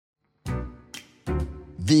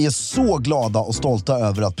Vi är så glada och stolta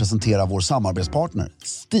över att presentera vår samarbetspartner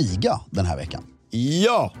Stiga den här veckan.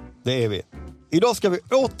 Ja, det är vi. Idag ska vi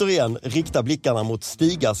återigen rikta blickarna mot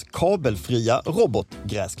Stigas kabelfria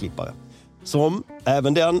robotgräsklippare. Som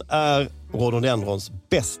även den är rhododendrons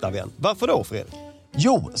bästa vän. Varför då, Fredrik?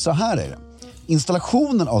 Jo, så här är det.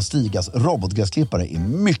 Installationen av Stigas robotgräsklippare är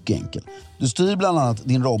mycket enkel. Du styr bland annat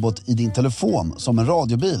din robot i din telefon som en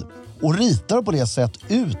radiobil och ritar på det sätt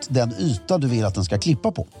ut den yta du vill att den ska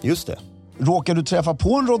klippa på. Just det. Råkar du träffa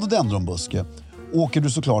på en rhododendronbuske åker du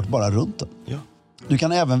såklart bara runt den. Ja. Du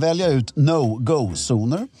kan även välja ut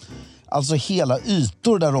no-go-zoner, alltså hela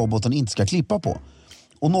ytor där roboten inte ska klippa på.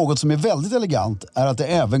 Och något som är väldigt elegant är att det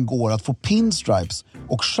även går att få pinstripes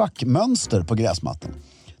och schackmönster på gräsmattan.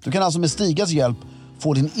 Du kan alltså med Stigas hjälp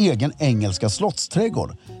få din egen engelska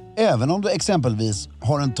slottsträdgård, även om du exempelvis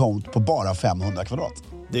har en tomt på bara 500 kvadrat.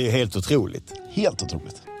 Det är helt otroligt. Helt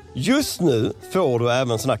otroligt. Just nu får du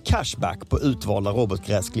även såna cashback på utvalda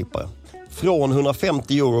robotgräsklippare. Från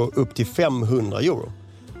 150 euro upp till 500 euro.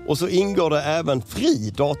 Och så ingår det även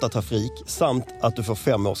fri datatrafik samt att du får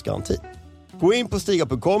 5 års garanti. Gå in på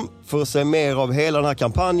stiga.com för att se mer av hela den här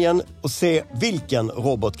kampanjen och se vilken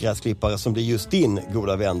robotgräsklippare som blir just din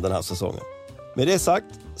goda vän den här säsongen. Med det sagt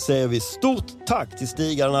säger vi stort tack till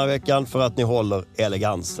Stiga den här veckan för att ni håller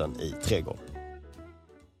elegansen i trädgården.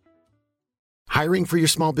 Hiring for your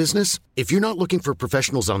small business? If you're not looking for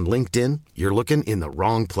professionals on LinkedIn, you're looking in the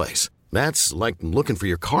wrong place. That's like looking for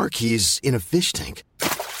your car keys in a fish tank.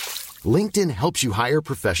 LinkedIn helps you hire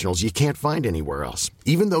professionals you can't find anywhere else,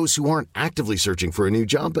 even those who aren't actively searching for a new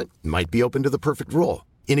job but might be open to the perfect role.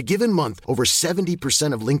 In a given month, over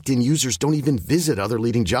 70% of LinkedIn users don't even visit other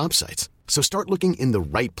leading job sites. So start looking in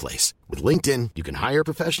the right place. With LinkedIn, you can hire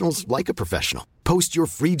professionals like a professional. Post your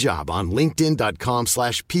free job on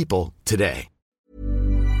linkedin.com/people today.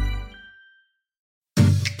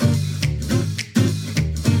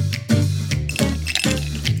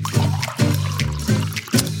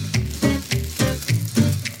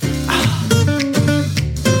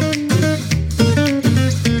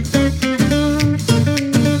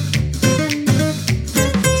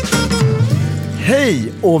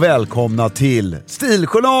 Hej och välkomna till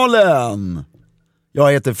Stiljournalen!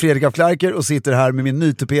 Jag heter Fredrik af Klerker och sitter här med min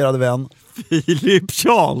nytuperade vän Filip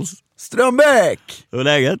Charles Strömbäck. Hur är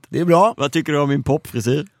läget? Det är bra. Vad tycker du om min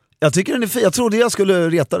popfrisyr? Jag tycker den är fin. Jag trodde jag skulle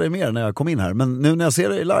reta dig mer när jag kom in här, men nu när jag ser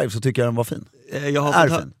dig live så tycker jag den var fin. Jag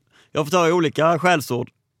har fått höra olika skällsord.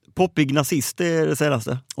 Poppig nazist är det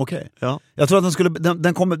senaste. Okej. Ja. Jag tror att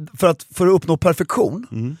den kommer för att uppnå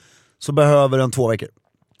perfektion så behöver den 2 veckor.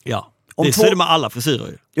 Ja. Om det är med alla frisyrer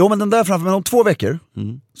ju. Jo, men den där framför, men om 2 veckor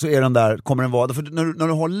så är den där, kommer den vara, för när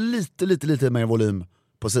du har lite mer volym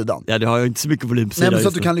på sidan. Ja, det har jag inte så mycket volym på sidan. Nej, men så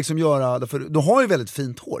att du kan liksom göra, för du har ju väldigt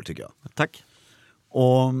fint hår tycker jag. Tack.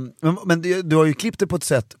 Och, men du har ju klippt det på ett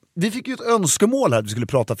sätt. Vi fick ju ett önskemål här att vi skulle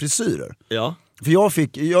prata frisyrer. Ja. För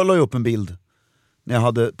jag la ju upp en bild när jag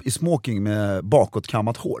hade i smoking med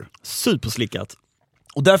bakåtkammat hår. Superslickat.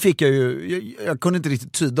 Och där fick jag kunde inte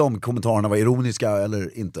riktigt tyda om kommentarerna var ironiska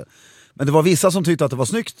eller inte. Men det var vissa som tyckte att det var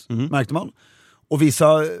snyggt, märkte man. Och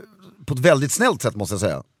vissa på ett väldigt snällt sätt måste jag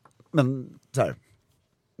säga. Men så här,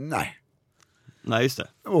 Nej, just det.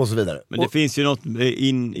 och så vidare. Men det finns ju något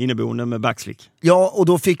inneboende med backslick. Ja, och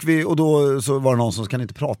då så var det någon som kan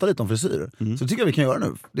inte prata lite om frisyrer. Så tycker jag vi kan göra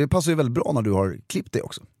nu. Det passar ju väldigt bra när du har klippt det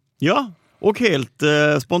också. Ja, och helt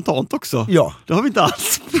spontant också. Ja. Det har vi inte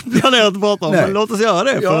alls planerat att prata om, men låt oss göra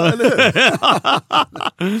det. Ja, eller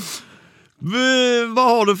hur? Vad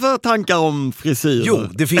har du för tankar om frisyrer? Jo,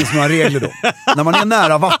 det finns några regler då. När man är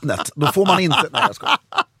nära vattnet, då får man inte... Nej, jag skojar.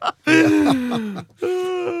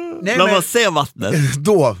 När man ser vattnet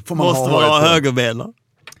då får man måste man ha högerbena.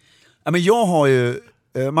 Ja, men jag har ju...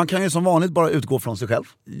 Man kan ju som vanligt bara utgå från sig själv.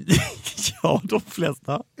 Ja, de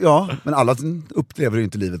flesta. Ja, men alla upplever ju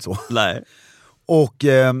inte livet så. Nej. Och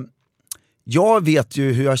jag vet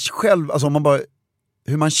ju hur jag själv... Alltså om man bara...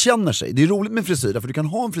 Hur man känner sig. Det är roligt med frisyr, för du kan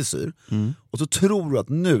ha en frisyr och så tror du att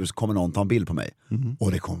nu kommer någon ta en bild på mig.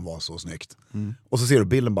 Och det kommer vara så snyggt. Och så ser du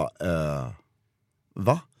bilden bara,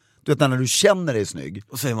 va? Du vet när du känner dig snygg.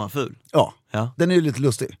 Och så är man ful. Ja, Ja. Den är ju lite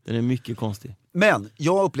lustig. Den är mycket konstig. Men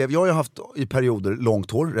jag har ju haft i perioder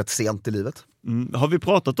långt hår, rätt sent i livet. Har vi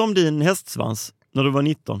pratat om din hästsvans när du var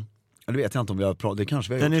 19? Ja, det vet jag inte om vi har pratat, det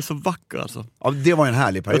kanske vi har Den gjort. är så vacker alltså. Ja, det var ju en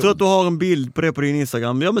härlig period. Jag tror att du har en bild på det på din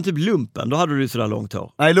Instagram. Ja, men typ lumpen, då hade du sådär långt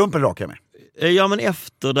hår. Nej, lumpen rakade jag med. Ja, men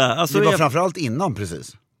efter där. Alltså, det var framförallt innan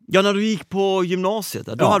precis. Ja, när du gick på gymnasiet,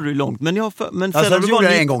 då hade du långt. Men sen alltså, du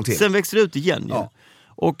gjorde en gång till. Sen växte det ut igen. Ja.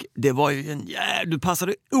 Och det var ju du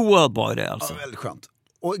passade oerhört bra i det alltså. Ja, väldigt skönt.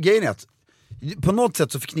 Och grejen är att på något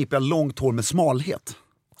sätt så förknippar jag långt hår med smalhet.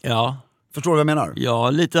 Ja. Förstår du vad jag menar? Ja,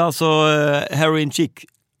 lite alltså heroin chick.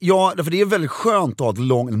 Ja, för det är väldigt skönt att ha ett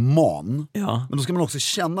långt man. Ja. Men då ska man också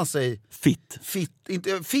känna sig Fit.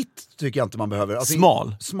 Inte fit tycker jag inte man behöver. Alltså,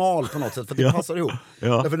 Smal på något sätt, för det passar ihop.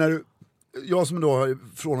 Ja. Därför när jag som då har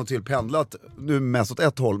från och till pendlat, nu mest åt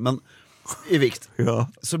ett håll, men i vikt,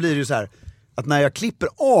 så blir det ju så här att när jag klipper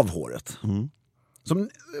av håret, som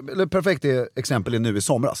perfekt exempel är nu i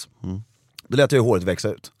somras, då lät jag håret växa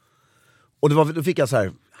ut. Och då fick jag så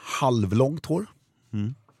här halvlångt hår.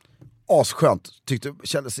 Asskönt,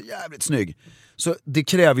 kände sig jävligt snygg. Så det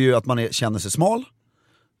kräver ju att man känner sig smal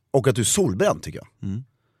och att du är solbränd, tycker jag.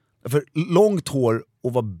 För långt hår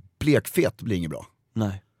och vara blekfet blir inget bra.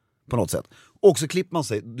 Nej. På något sätt. Och så klipper man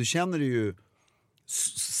sig, du känner dig ju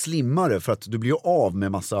slimmare för att du blir av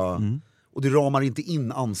med massa... Och det ramar inte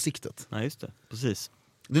in ansiktet. Nej, just det. Precis.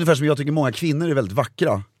 Det är ungefär som jag tycker många kvinnor är väldigt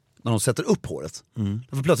vackra när de sätter upp håret.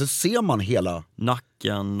 För plötsligt ser man hela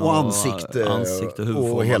nacken och ansikte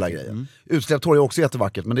och hela grejen. Utsläppt hår är också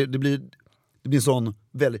jättevackert, men det blir sån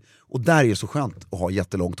väldigt... Och där är det så skönt att ha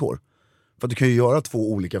jättelångt hår. För att du kan ju göra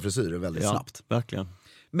 2 olika frisyrer väldigt snabbt. Verkligen.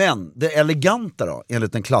 Men det eleganta då,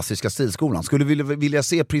 enligt den klassiska stilskolan, skulle du vilja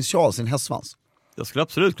se prins Charles sin hästsvans? Jag skulle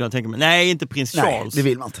absolut kunna tänka mig. Nej, inte prins Charles. Nej, det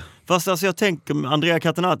vill man inte. Fast alltså jag tänker Andrea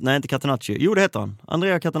Catenacci. Nej, inte Catenacci. Jo, det heter han.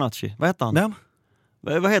 Andrea Catenacci. Vad heter han? Vem?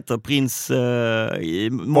 Vad heter prins i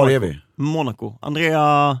Monaco? Var är vi? Monaco.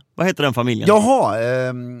 Andrea, vad heter den familjen?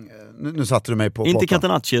 Jaha, nu satte du mig på inte potten.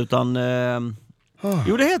 Catenacci utan...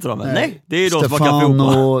 Jo, det heter de väl? Nej, det är ju de som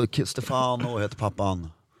var kaffe. Stefano heter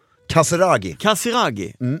pappan.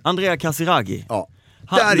 Casiraghi. Andrea Casiraghi. Ja.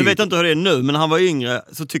 Du vet inte hur det är nu, men när han var yngre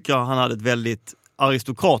så tycker jag han hade ett väldigt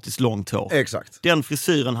aristokratiskt långt hår. Exakt. Den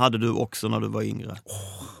frisyren hade du också när du var yngre.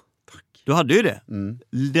 Tack. Du hade ju det.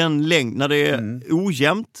 Den längd, när det är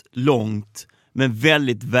ojämnt, långt, men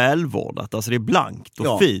väldigt välvårdat. Alltså det är blankt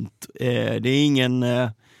och fint. Det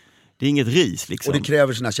är inget ris liksom. Och det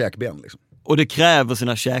kräver sina käkben liksom. Och det kräver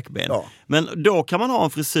sina käkben. Ja. Men då kan man ha en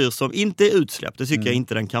frisyr som inte är utsläppt. Det tycker jag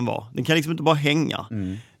inte den kan vara. Den kan liksom inte bara hänga.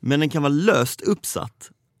 Men den kan vara löst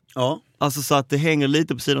uppsatt. Ja. Alltså så att det hänger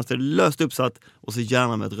lite på sidan, så det är löst uppsatt. Och så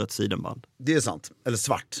gärna med ett rött sidenband. Det är sant. Eller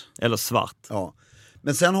svart. Eller svart. Ja.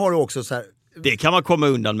 Men sen har du också så här... Det kan man komma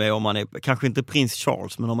undan med om man är, kanske inte prins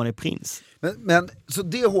Charles, men om man är prins. Men så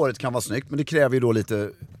det håret kan vara snyggt, men det kräver ju då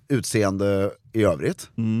lite utseende i övrigt.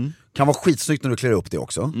 Kan vara skitsnyggt när du klär upp det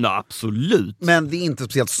också. Nej, absolut. Men det är inte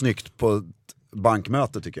speciellt snyggt på ett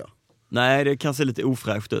bankmöte, tycker jag. Nej, det kan se lite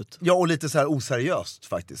ofräscht ut. Ja, och lite så här oseriöst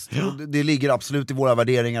faktiskt. Ja. Det ligger absolut i våra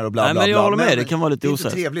värderingar och bla bla bla. Nej, men jag håller med, det kan vara lite oseriöst. Det är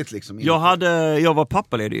inte trevligt liksom. Jag var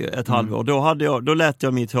pappaledig ett halvår. Då lät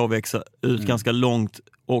jag mitt hår växa ut ganska långt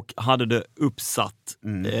och hade det uppsatt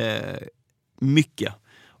mycket.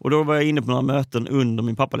 Och då var jag inne på några möten under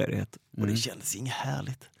min pappaledighet. Och det kändes inget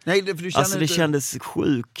härligt. Nej, för du alltså det kändes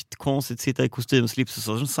sjukt konstigt att sitta i kostym och slips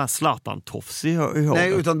och så här Zlatan-tofs i håret.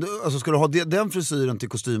 Nej, utan alltså, ska du ha den frisyren till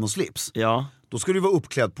kostym och slips, då ska du vara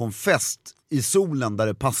uppklädd på en fest i solen där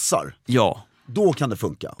det passar. Ja. Då kan det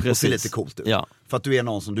funka. Precis. Och se lite coolt ut. Ja. För att du är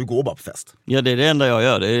någon som, du går bara på fest. Ja, det är det enda jag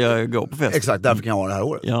gör. Det är jag går på fest. Exakt, därför kan jag ha det här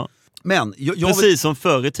året. Ja. Men precis som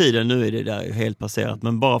förr i tiden, nu är det där helt passerat.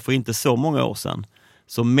 Men bara för inte så många år sedan,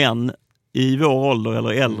 så män i vår ålder eller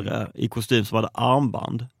äldre i kostym som hade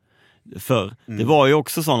armband för det var ju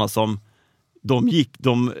också sådana som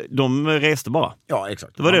de reste bara. Ja,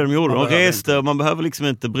 exakt. Det var det de gjorde. De reste och man behöver liksom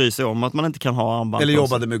inte bry sig om att man inte kan ha armband. Eller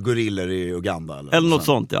jobbade med gorillor i Uganda. Eller något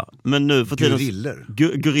sånt, ja. Men nu för tiden...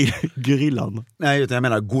 Gorillor? Gorillan. Nej, utan jag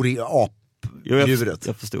menar apdjuret.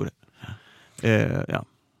 Jag förstod det. Ja.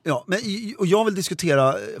 Ja, men och jag vill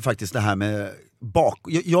diskutera faktiskt det här med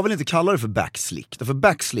jag vill inte kalla det för backslick. För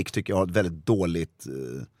backslick tycker jag har ett väldigt dåligt...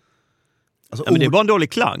 men det är bara en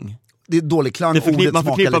dålig klang. Det är dålig klang. Man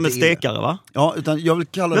förknippar med stekare, va? Ja, utan jag vill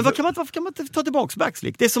kalla det... Men varför kan man inte ta tillbaka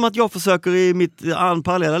backslick? Det är som att jag försöker i mitt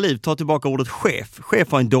parallella liv ta tillbaka ordet chef.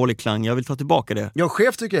 Chef har en dålig klang, jag vill ta tillbaka det. Ja,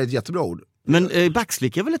 chef tycker jag är ett jättebra ord. Men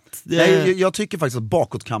backslick är väl ett... Nej, jag tycker faktiskt att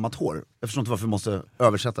bakåtkammat hår. Jag förstår inte varför vi måste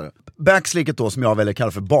översätta det. Backslicket då, som jag väljer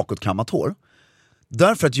kalla för bakåtkammat hår.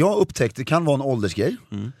 Därför att jag upptäckte, det kan vara en åldersgrej.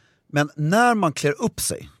 Men när man klär upp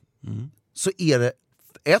sig så är det...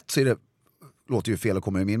 så är det... låter ju fel att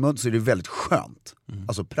komma i min mun, så är det väldigt skönt.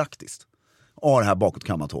 Alltså praktiskt. Det här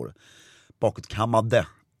bakåtkammade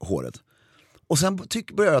håret. Och sen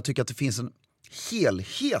börjar jag tycka att det finns en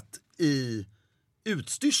helhet i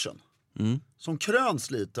utstyrseln. Som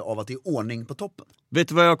kröns lite av att det är ordning på toppen. Vet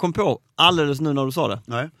du vad jag kom på alldeles nu när du sa det?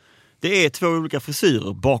 Nej. Det är 2 olika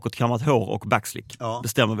frisyrer, bakåtkammat hår och backslick.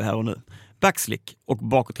 Bestämmer vi här och nu. Backslick och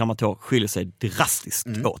bakåtkammat hår skiljer sig drastiskt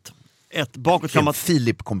åt. bakåtkammat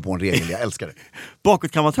Filip kom på en regel, jag älskar det.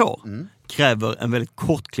 Bakåtkammat hår kräver en väldigt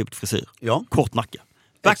kortklippt frisyr. Ja. Kort nacke.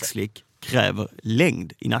 Backslick kräver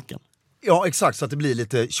längd i nacken. Ja, exakt, så att det blir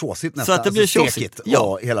lite tjåsigt nästan. Så att det blir tjåsigt. Stekigt,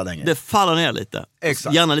 ja, hela den grejen. Det faller ner lite.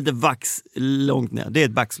 Exakt. Gärna lite vax långt ner. Det är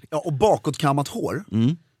ett backslick. Ja, och bakåtkammat hår,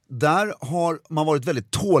 där har man varit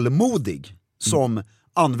väldigt tålmodig som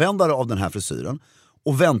användare av den här frisyren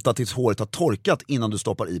och väntat tills håret har torkat innan du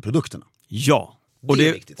stoppar i produkterna. Ja.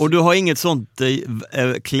 Och du har inget sånt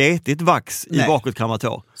kletigt vax i bakåtkammat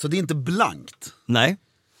hår. Så det är inte blankt. Nej.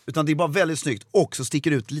 Utan det är bara väldigt snyggt och så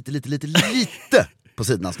sticker ut lite på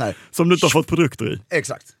sidorna. Sån här. Som du inte har fått produkter i.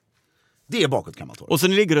 Exakt. Det är bakåtkammat hår. Och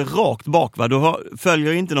sen ligger det rakt bak, va? Du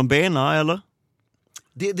följer inte någon bena, eller?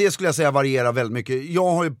 Det skulle jag säga varierar väldigt mycket.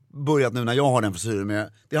 Jag har ju börjat nu när jag har den frisyren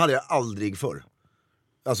med, det hade jag aldrig förr.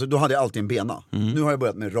 Alltså då hade jag alltid en bena. Nu har jag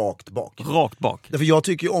börjat med rakt bak. Rakt bak. Därför jag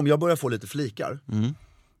tycker ju om, jag börjar få lite flikar.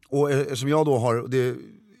 Och eftersom jag då har, det är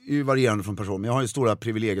ju varierande från person, men jag har ju stora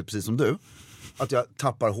privilegiet precis som du, att jag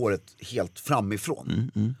tappar håret helt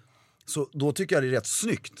framifrån. Så då tycker jag det är rätt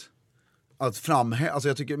snyggt att alltså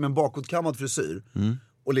jag tycker med en bakåtkammad frisyr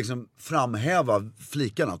och liksom framhäva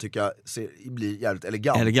flikarna tycker jag blir jävligt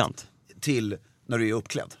elegant. Till när du är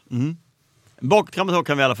uppklädd. Bakåtkammat hår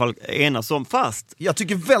kan vi i alla fall enas om, fast jag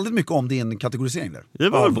tycker väldigt mycket om din kategorisering där. Det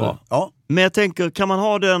var väl bra. Ja. Men jag tänker, kan man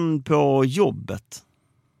ha den på jobbet?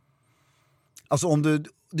 Alltså om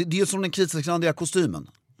det är ju som den kritiska kostymen.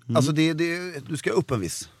 Alltså du ska upp en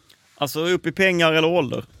viss. Alltså upp i pengar eller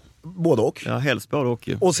ålder? Både och. Ja, helst både och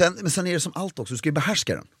ju. Och sen är det som allt också, du ska ju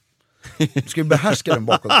behärska den. Du ska ju behärska den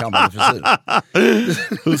bakåtkammade frisyren.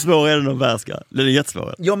 Hur svår är den att behärska? Det är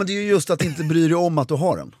jättesvår. Ja, men det är ju just att inte bry dig om att du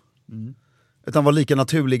har den. Utan vara lika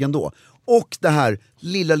naturlig ändå. Och det här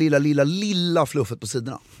lilla fluffet på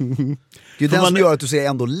sidorna. Det är den som gör att du ser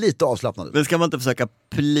ändå lite avslappnad ut. Men ska man inte försöka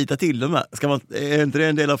plita till dem här? Är inte det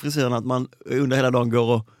en del av frisyren att man under hela dagen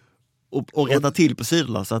går och rättar till på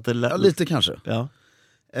sidorna? Så att det ja, lite kanske. Ja.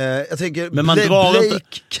 Jag tänker men man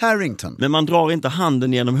Blake Carrington. Men man drar inte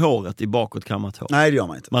handen genom håret i bakåtkammat hår. Nej, det gör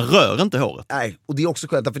man inte. Man rör inte håret. Nej, och det är också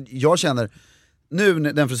skönt. För jag känner, nu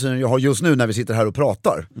den frisyren jag har just nu när vi sitter här och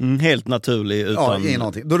pratar. Helt naturlig. Utan... Ja,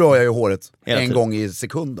 någonting. Då rör jag ju håret hela en gång i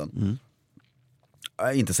sekunden.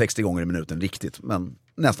 Inte 60 gånger i minuten riktigt, men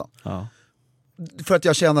nästan. Ja. För att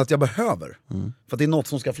jag känner att jag behöver. För att det är något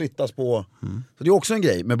som ska flyttas på. Så det är också en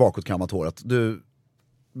grej med bakåtkammat hår, att du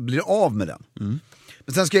blir av med den.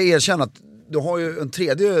 Men sen ska jag erkänna att du har ju en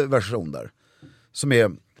tredje version där. Som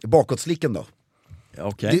är bakåtslicken då.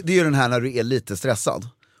 Okay. Det är ju den här när du är lite stressad.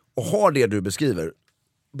 Och har det du beskriver.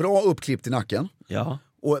 Bra uppklippt i nacken. Ja.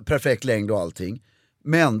 Och perfekt längd och allting.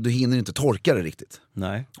 Men du hinner inte torka det riktigt.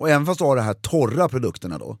 Nej. Och även fast du har de här torra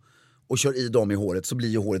produkterna då. Och kör i dem i håret, så blir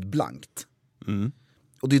ju håret blankt.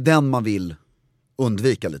 Och det är den man vill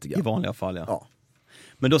undvika lite grann. I vanliga fall, ja.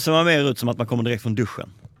 Men då ser man mer ut som att man kommer direkt från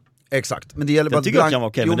duschen. Exakt, men det gäller bara att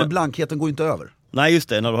okay, men blankheten går inte över. Nej, just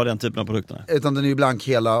det, när du har den typen av produkterna. Utan den är ju blank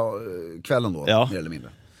hela kvällen då, ja. Mer eller mindre.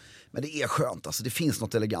 Men det är skönt, alltså det finns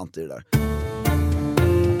något elegant i det där.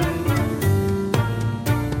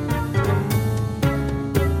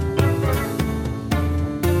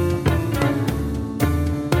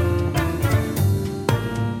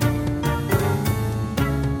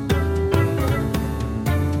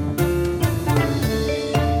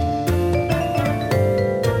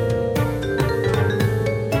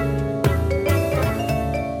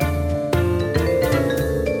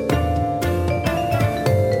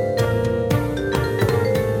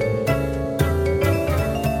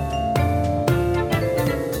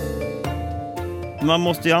 Man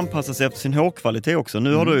måste ju anpassa sig efter sin hårkvalitet också.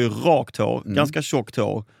 Nu har du ju rakt hår, ganska tjockt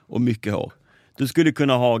hår och mycket hår. Du skulle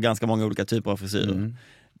kunna ha ganska många olika typer av frisyrer.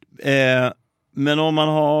 Men om man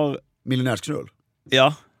har... Miljonärskrull?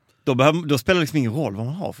 Ja, då spelar det liksom ingen roll vad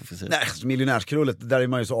man har för frisyr. Nej, miljonärskrullet, där är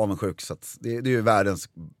man ju så avundsjuk. Så att det är ju världens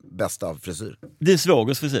bästa frisyr. Din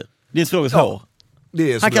svågers frisyr. Din svågers hår.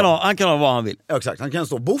 Det är han kan ha vad han vill. Ja, exakt, han kan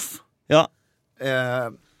stå buff. Ja.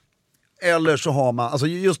 Eller så har man, alltså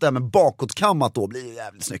just det här med bakåtkammat då blir ju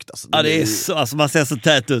jävligt snyggt alltså. Ja, det är så, alltså man ser så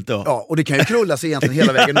tät ut då. Ja, och det kan ju krulla sig egentligen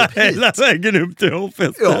hela vägen upp hit. Hela vägen upp till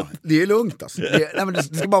hårfästet. Ja, det är lugnt alltså.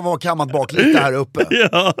 Det ska bara vara kammat bak lite här uppe.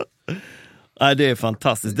 Ja. Nej, det är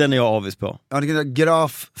fantastiskt, den är jag avis på. Ja, det kan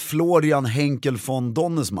Graf Florian Henkel von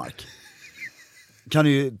Donnesmarck. Kan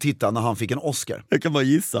du ju titta när han fick en Oscar. Jag kan bara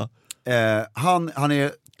gissa. Han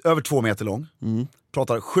är över 2 meter lång.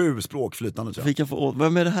 Pratar 7 språk flytande, tror jag.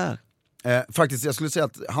 Vem är det här? Faktiskt, jag skulle säga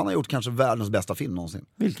att han har gjort kanske världens bästa film någonsin.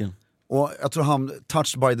 Vilken? Och jag tror han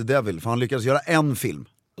Touched by the Devil, för han lyckades göra en film.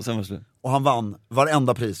 Och sen var det slut. Och han vann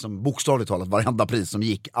varenda pris, som bokstavligt talat varenda pris som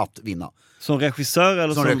gick att vinna. Som regissör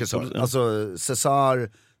eller som regissör? Alltså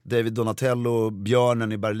César, David Donatello,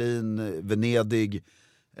 Björnen i Berlin, Venedig,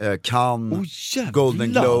 Cannes,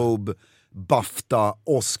 Golden Globe, BAFTA,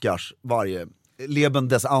 Oscars, varje. Leben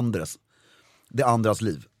des Andres. Det andras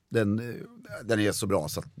liv. Den är så bra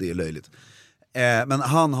så att det är löjligt. Men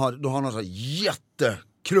han har så här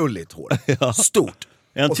jättekrulligt hår. Ja. Stort.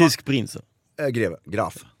 Är en tysk prins? Greve,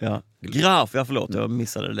 Graf. Ja. Graf, jag förlåt, jag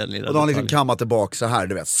missade den lilla. Och då har han liksom kammat tillbaka så här,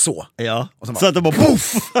 du vet, så. Ja, och så så att det bara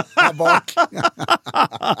poff! Här bak.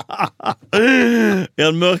 Är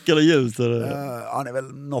han mörk eller ljus? Han är väl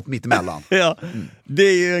något mitt emellan. Ja, det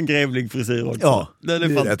är ju en grevlig frisyr också. Ja, den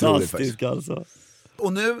är fantastisk alltså.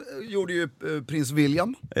 Och nu gjorde ju prins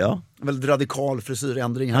William en väldigt radikal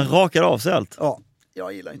frisyrändring här. Han rakade av sig allt. Ja,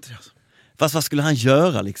 jag gillar inte det. Alltså. Fast vad skulle han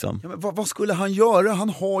göra liksom? Ja, men vad skulle han göra? Han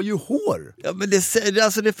har ju hår. Ja, men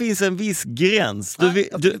det finns en viss gräns.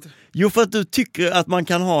 Jo, för att du tycker att man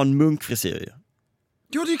kan ha en munkfrisyr.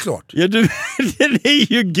 Ja, det är klart. Ja, det är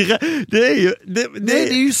ju det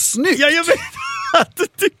är ju snyggt. Ja, jag vet att du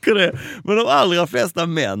tycker det. Men de allra flesta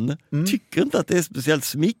män tycker inte att det är speciellt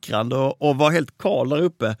smickrande att vara helt kal där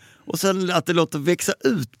uppe. Och sen att det låter växa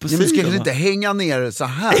ut på sidorna. Men ska inte hänga ner så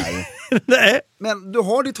här. Nej. Men du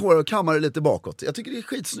har ditt hår och kammar det lite bakåt. Jag tycker det är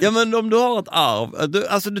skitsnyggt. Ja, men om du har ett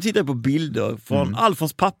arv. Du tittar på bilder från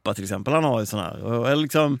Alfons pappa till exempel. Han har ju sån här. Eller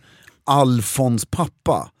liksom, Alfons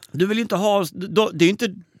pappa. Du vill inte ha...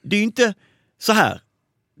 Det är inte så här.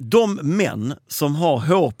 De män som har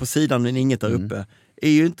hår på sidan men inget där uppe är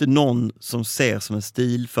ju inte någon som ser som en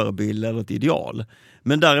stilförebild eller ett ideal.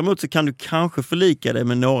 Men däremot så kan du kanske förlika dig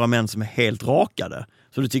med några män som är helt rakade.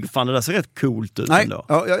 Så du tycker fan det där ser rätt coolt ut. Nej, ändå.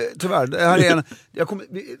 ja, tyvärr. Det här är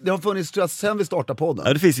det har funnits tror jag, sen vi startade podden.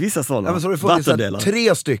 Ja, det finns vissa sådana. Ja, men så har det funnits vattendelar.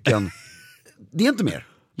 3 stycken. Det är inte mer.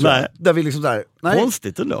 Nej. Där vi liksom där. Nej,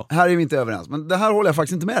 konstigt ändå. här är vi inte överens. Men det här håller jag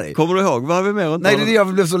faktiskt inte med dig. Kommer du ihåg? Vad har vi med? Nej, det är det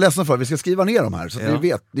jag blev så ledsen för. Vi ska skriva ner dem här så att vi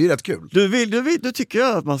vet. Det är ju rätt kul. Du tycker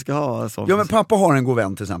jag att man ska ha sånt. Ja, men pappa har en god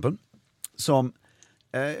vän till exempel. Som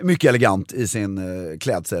är mycket elegant i sin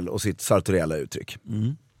klädsel och sitt sartoriella uttryck.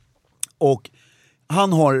 Och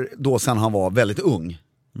han har då sen han var väldigt ung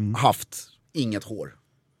haft inget hår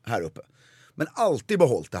här uppe. Men alltid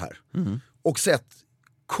behållit det här. Och sett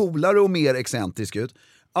coolare och mer excentrisk ut.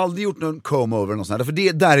 Aldrig gjort någon comb-over och sånt där.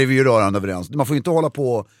 För där är vi ju rörande överens. Man får ju inte hålla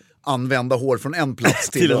på och använda hår från en plats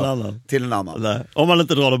till en annan. Nej, om man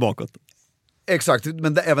inte drar det bakåt. Exakt,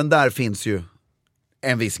 men även där finns ju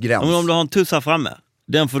en viss gräns. Om du har en tuss här framme,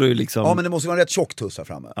 den får du liksom... Ja, men det måste vara en rätt tjock tuss här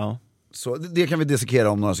framme. Ja. Så det kan vi dissekera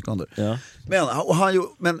om några sekunder. Ja.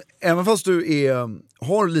 Men även fast du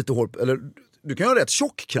har lite hår, eller du kan ju ha rätt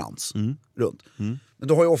tjock krans runt. Men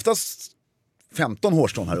du har ju oftast 15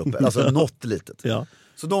 hårstrån här uppe, alltså något litet. Ja.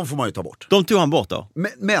 Så de får man ju ta bort. De tog han bort då?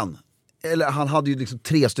 Men eller han hade ju liksom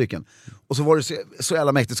 3 stycken. Och så var det så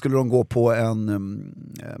jävla mäktigt, skulle de gå på en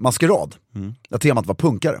maskerad. Där temat var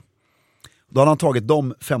punkare. Då hade han tagit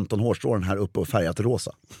de 15 hårstrån här uppe och färgat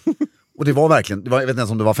rosa. Och det var verkligen, jag vet inte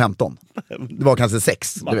ens om det var 15. Det var kanske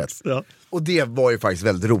 6, du vet. Ja. Och det var ju faktiskt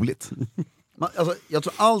väldigt roligt. Alltså, jag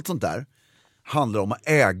tror allt sånt där handlar om att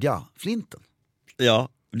äga flinten. Ja,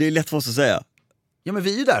 det är lätt för oss att säga. Ja, men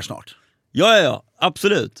vi är ju där snart. Ja,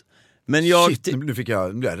 absolut. Men Shit, nu blir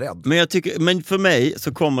jag rädd. Men för mig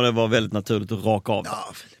så kommer det vara väldigt naturligt att raka av.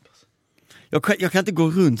 Ja, jag kan inte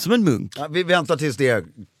gå runt som en munk. Ja, vi väntar tills det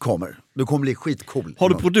kommer. Du kommer bli skitcool. Har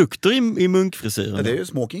du produkter i munkfrisyren? Ja, det är ju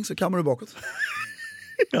smoking, så kammar du bakåt.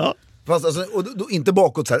 Ja. Fast alltså, och inte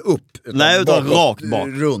bakåt så här upp. Utan rakt bak.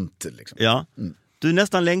 Runt liksom. Ja. Du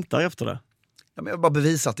nästan längtar efter det. Ja, men jag bara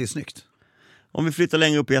bevisa att det är snyggt. Om vi flyttar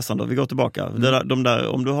längre upp i Essan då, vi går tillbaka. De där,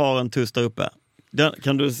 om du har en tuss där uppe,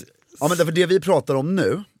 kan du... Ja, men därför det vi pratar om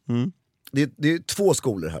nu, det är 2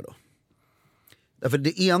 skolor här då. Därför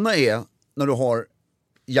det ena är när du har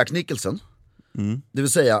Jack Nicholson, det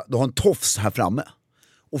vill säga du har en tofs här framme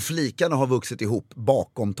och flikarna har vuxit ihop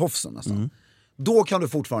bakom tofsen nästan. Då kan du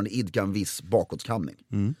fortfarande idka en viss bakåtskamning.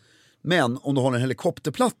 Men om du har en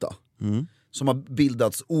helikopterplatta som har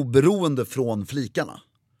bildats oberoende från flikarna.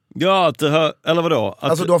 Ja, eller vadå?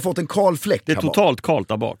 Alltså du har fått en kal fläck. Det är totalt kalt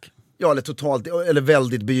där bak. Ja, eller totalt, eller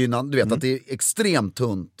väldigt begynnande. Du vet att det är extremt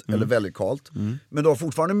tunt eller väldigt kalt. Men du har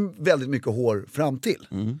fortfarande väldigt mycket hår fram till.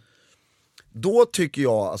 Då tycker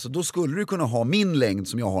jag, alltså då skulle du kunna ha min längd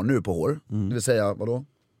som jag har nu på hår. Det vill säga, vadå?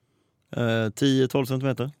 10-12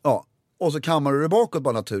 centimeter. Ja, och så kammar du det bakåt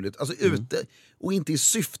bara naturligt. Alltså ute, och inte i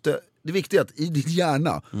syfte. Det viktiga är att i din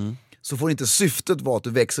hjärna så får inte syftet vara att du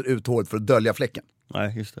växer ut håret för att dölja fläcken.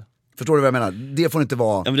 Nej, just det. Förstår du vad jag menar? Det får inte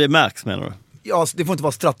vara... Ja, men det märks, menar du? Ja, det får inte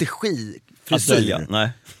vara strategi frisyr.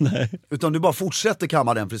 Nej. Utan du bara fortsätter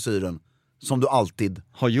kamma den frisyren som du alltid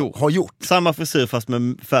Har gjort. Samma frisyr fast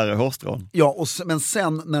med färre hårstrån. Ja, men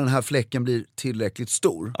sen när den här fläcken blir tillräckligt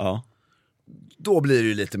stor, då blir det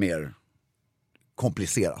ju lite mer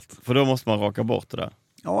komplicerat. För då måste man raka bort det där.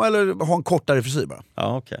 Ja, eller ha en kortare frisyr bara.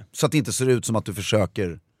 Ja, okej. Så att det inte ser ut som att du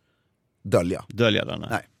försöker dölja den.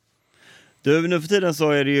 Nej. Du, nu för tiden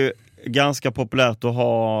så är det ju ganska populärt att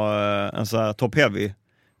ha en så här top-heavy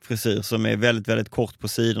frisyr som är väldigt, väldigt kort på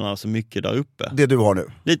sidorna, så mycket där uppe. Det du har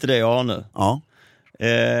nu? Lite det jag har nu. Ja.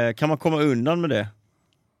 Kan man komma undan med det?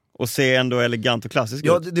 Och se ändå elegant och klassisk ut?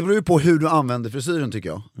 Ja, det beror ju på hur du använder frisyren, tycker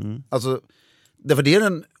jag. Alltså, därför det är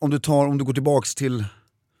den, om du går tillbaks till...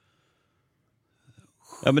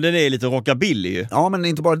 Ja, men den är lite rockabilly ju. Ja, men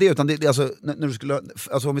inte bara det, utan det alltså, när du skulle,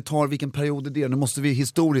 alltså om vi tar vilken period är det, nu måste vi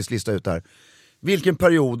historiskt lista ut det här. Vilken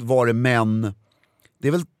period var det män, det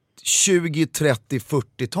är väl 20, 30,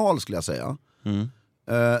 40-tal skulle jag säga,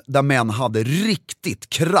 där män hade riktigt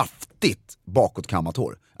kraftigt bakåtkammat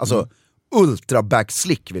hår. Alltså ultra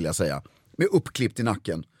backslick vill jag säga, med uppklippt i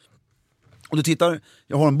nacken. Och du tittar,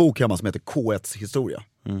 jag har en bok hemma som heter K1s historia.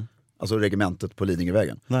 Alltså regementet på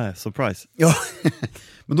Lidingövägen. Nej, surprise. Ja,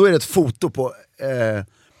 men då är det ett foto på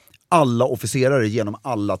alla officerare genom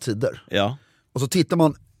alla tider. Ja. Och så tittar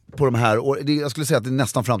man på de här, och jag skulle säga att det är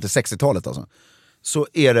nästan fram till 60-talet alltså. Så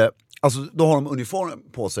är det, alltså då har de uniform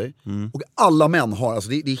på sig. Och alla män har, alltså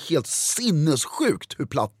det är helt sinnessjukt hur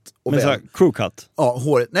platt och men väl. crewcut? Ja,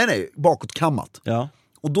 håret, nej, bakåtkammat. Ja.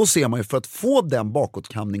 Och då ser man ju, för att få den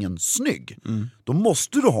bakåtkamningen snygg, då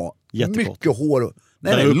måste du ha mycket hår.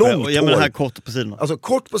 Nej, långt hår. Ja, men det här kort på sidorna. Alltså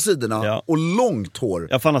kort på sidorna och långt hår.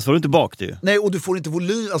 Ja, för annars får du inte bak det ju. Nej, och du får inte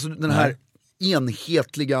volym, alltså den här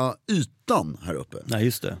enhetliga ytan här uppe. Nej,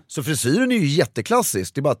 just det. Så frisyren är ju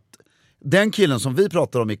jätteklassisk. Det är bara att den killen som vi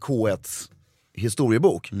pratar om i K1s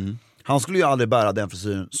historiebok, han skulle ju aldrig bära den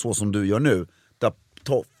frisyren så som du gör nu. Där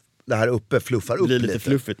det här uppe fluffar upp lite. Lite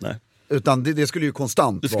fluffigt, nej. Utan det skulle ju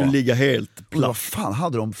konstant det skulle ligga helt platt. Vad fan,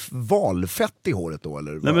 hade de valfett i håret då?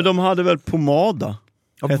 Eller? Nej, men de hade väl pomada.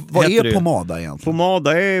 Ja, vad är pomada egentligen?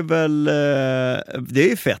 Pomada är väl,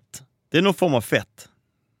 det är fett. Det är någon form av fett.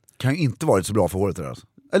 Kan ju inte varit så bra för håret där alltså.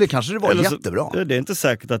 Eller kanske det var jättebra. Det är inte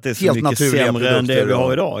säkert att det är så helt mycket sämre än det vi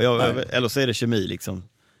har idag. Eller så är det kemi liksom.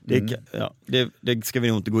 Det ska vi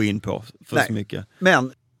nog inte gå in på för så mycket.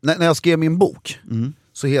 Men när jag skrev min bok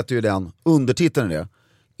så heter ju den, undertiteln är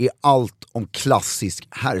allt om klassisk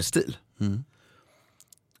herrstil.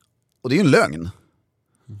 Och det är ju en lögn.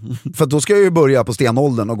 För då ska jag ju börja på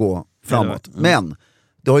stenåldern och gå framåt. Men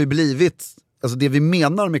det har ju blivit, alltså det vi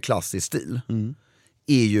menar med klassisk stil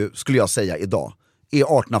är ju, skulle jag säga idag, är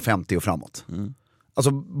 1850 och framåt.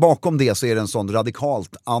 Alltså bakom det så är det en sån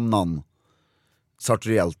radikalt annan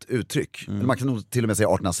sartoriellt uttryck. Eller man kan nog till och med säga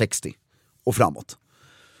 1860 och framåt.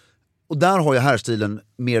 Och där har ju härstilen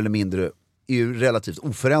mer eller mindre är ju relativt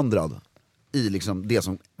oförändrad i liksom det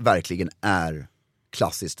som verkligen är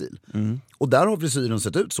klassisk stil. Och där har frisyren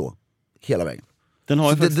sett ut så hela vägen. Den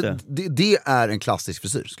har ju faktiskt det är en klassisk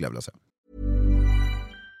frisyr skulle jag vilja säga.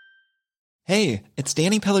 Hey, it's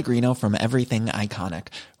Danny Pellegrino from Everything Iconic.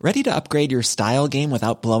 Ready to upgrade your style game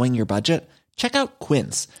without blowing your budget? Check out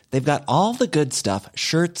Quince. They've got all the good stuff,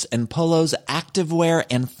 shirts and polos, activewear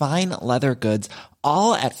and fine leather goods,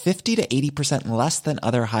 all at 50 to 80% less than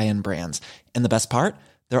other high-end brands. And the best part?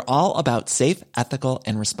 They're all about safe, ethical,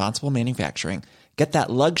 and responsible manufacturing. Get that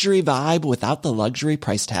luxury vibe without the luxury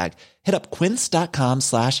price tag. Hit up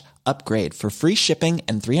quince.com/upgrade for free shipping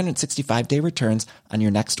and 365-day returns on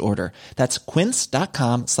your next order. That's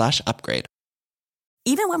quince.com/upgrade.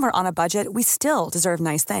 Even when we're on a budget, we still deserve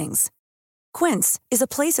nice things. Quince is a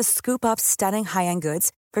place to scoop up stunning high-end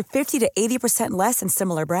goods for 50 to 80% less than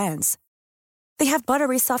similar brands. They have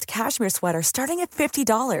buttery soft cashmere sweaters starting at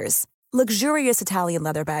 $50, luxurious Italian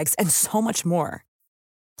leather bags, and so much more.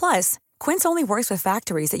 Plus, Quince only works with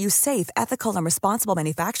factories that use safe, ethical, and responsible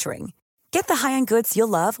manufacturing. Get the high-end goods you'll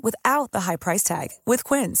love without the high price tag with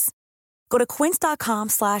Quince. Go to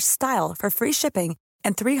quince.com/style for free shipping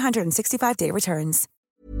and 365-day returns.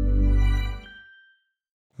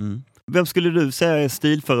 Vem skulle du säga är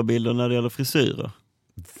stilförebilder när det gäller frisyrer?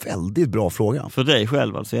 Väldigt bra fråga. För dig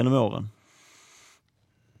själv alltså genom åren.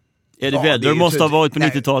 Eddie Vedder måste ha varit på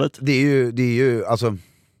 90-talet. Det är ju alltså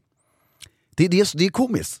det är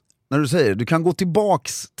komiskt när du säger, du kan gå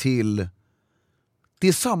tillbaks till, det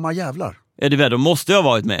är samma jävlar. Eddie Vedder måste jag ha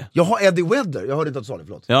varit med. Jag har Eddie Vedder, jag hörde inte att du sa det,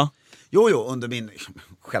 förlåt. Ja. Jo, under min,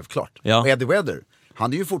 självklart. Ja. Och Eddie Vedder,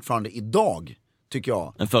 han är ju fortfarande idag, tycker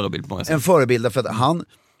jag, en förebild på många sätt. En förebild, för att han,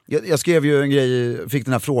 jag skrev ju en grej, fick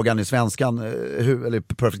den här frågan i Svenskan, eller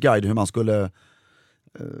Perfect Guide, hur man skulle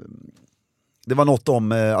Det var något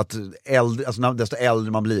om att alltså, desto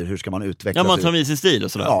äldre man blir, hur ska man utveckla Ja, man sig? tar med sin stil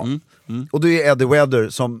och sådär. Ja. Och det är Eddie Vedder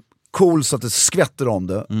som cool så att det skvätter om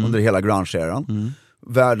det under hela grunge-eran.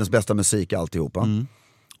 Världens bästa musik, alltihopa.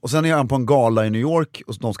 Och sen är han på en gala i New York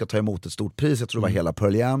och de ska ta emot ett stort pris, jag tror det var hela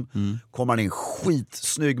Pearl Jam. Kommer han in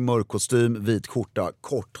skitsnygg mörk kostym, vit skjorta,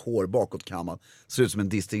 kort hår bakåtkammat, ser ut som en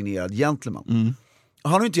distingerad gentleman.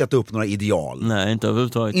 Han har ju inte gett upp några ideal. Nej, inte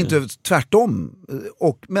överhuvudtaget. Inte tvärtom.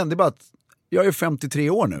 Men det är bara att jag är 53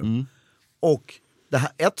 år nu. Och det här,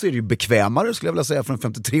 så är det ju bekvämare skulle jag vilja säga för en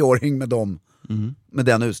 53-åring med dem, med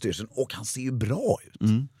den utstyrseln. Och han ser ju bra ut.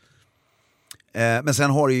 Men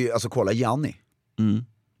sen har du ju, alltså kolla Gianni.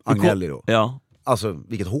 Agnelli då. Ja. Alltså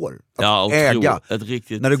vilket hår. Att Ja, och äga. ett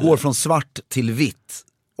riktigt, när det går från svart till vitt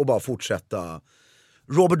och bara fortsätta.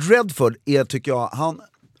 Robert Redford är, tycker jag,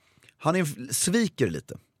 han är sviker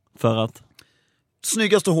lite. För att?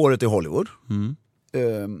 Snyggaste håret i Hollywood.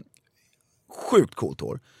 Sjukt coolt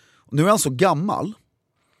hår. Och nu är han så gammal.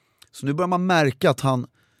 Så nu börjar man märka att han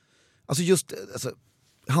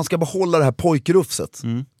han ska behålla det här pojkrufset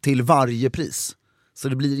till varje pris. Så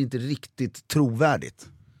det blir inte riktigt trovärdigt.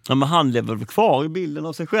 Ja, men han lever väl kvar i bilden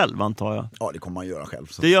av sig själv, antar jag. Ja, det kommer man göra själv.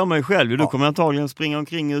 Så. Det gör man ju själv. Du kommer antagligen springa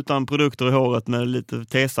omkring utan produkter i håret med lite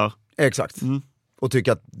tesar. Exakt. Och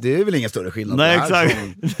tycka att det är väl ingen större skillnad. Nej, exakt.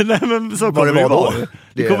 Nej, men så kommer det vara.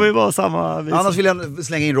 Det kommer ju vara samma vis. Annars vill jag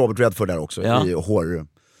slänga in Robert Redford där också i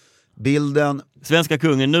hårbilden. Svenska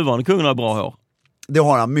kungen, nuvarande kungen, har bra hår. Det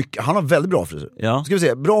har han mycket. Han har väldigt bra frisyr. Ja. Ska vi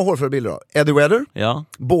se, bra hårförebilder då. Eddie Vedder. Ja.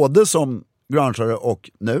 Både som grungeare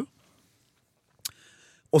och nu.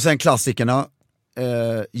 Och sen klassikerna.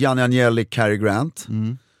 Gianni Agnelli, Cary Grant.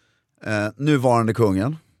 Nuvarande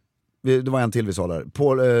kungen. Det var en till vi sa där.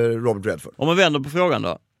 Robert Redford. Om man vänder på frågan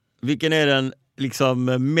då. Vilken är den liksom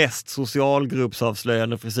mest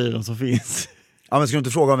socialgruppsavslöjande frisyren som finns? Ja, men ska du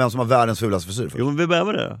inte fråga om vem som har världens fulaste frisyr först? Jo, men vi börjar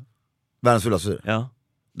med det då. Världens fulaste frisyr? Ja.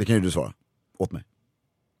 Det kan ju du svara åt mig.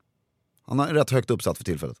 Han är rätt högt uppsatt för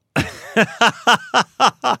tillfället.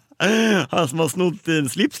 Han som har snott en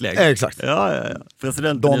slipslägg. Exakt. Ja.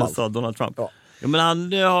 Presidenten i USA, Donald Trump. Ja. Ja, men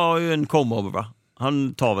han har ju en comb-over, va?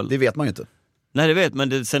 Han tar väl... Det vet man ju inte. Nej, det vet man,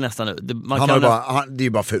 det ser nästan ut. Det är ju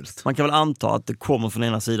bara fult. Man kan väl anta att det kommer från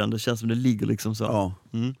ena sidan. Det känns som det ligger liksom så. Ja.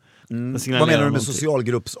 Vad menar du med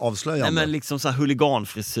socialgruppsavslöjande? Nej, men liksom så här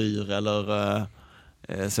huliganfrisyr eller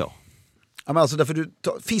så. Ja, men alltså därför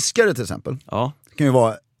fiskare till exempel. Ja. Kan ju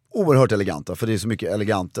vara oerhört eleganta, för det är så mycket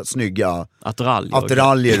eleganta, snygga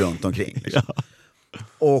attiraljer runt omkring. Liksom. Ja.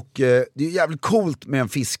 Och det är jävligt coolt med en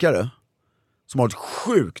fiskare som har ett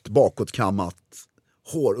sjukt bakåtkammat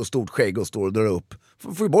hår och stort skägg och står och drar upp.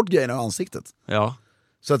 Får ju bort grejerna i ansiktet. Ja.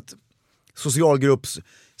 Så att socialgrupps...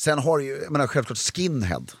 Sen har ju, jag menar självklart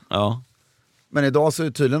skinhead. Ja. Men idag så är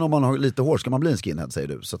det tydligen om man har lite hår ska man bli en skinhead, säger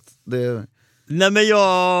du. Så att det... Nej, men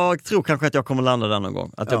jag tror kanske att jag kommer landa där någon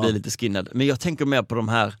gång. Att jag blir lite skinhead. Men jag tänker mer på de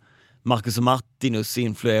här Marcus och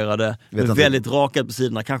Martinus-influerade. Väldigt rakad på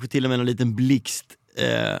sidorna. Kanske till och med en liten blixt.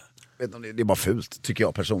 Vet du, det är bara fult, tycker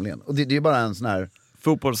jag personligen. Och det är bara en sån här...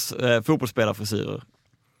 Fotbollsspelarfrisyrer.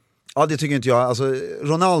 Ja, det tycker inte jag. Alltså,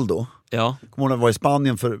 Ronaldo. Ja. Kommer hon var i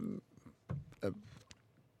Spanien för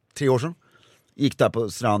 3 år sedan. Gick där på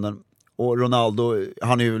stranden. Och Ronaldo,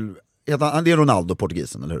 han är ju... Det är Ronaldo,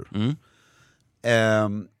 portugisen, eller hur?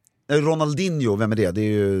 Ronaldinho, vem är det? Det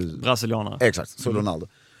är ju... Brasilianare. Exakt, så Ronaldo.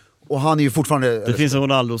 Och han är ju fortfarande... Det finns en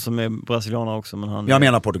Ronaldo som är brasilianare också, men han... Jag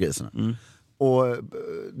menar portugiserna. Och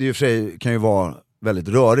det i och för sig kan ju vara väldigt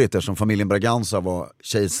rörigt eftersom familjen Braganza var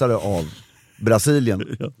kejsare av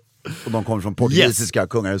Brasilien. Ja. Och de kom från portugisiska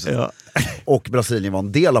kungahuset. Ja. Och Brasilien var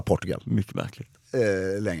en del av Portugal. Mycket märkligt.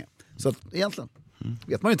 Länge. Så att, egentligen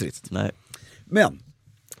vet man ju inte riktigt. Nej. Men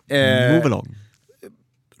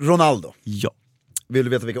Ronaldo. Ja. Vill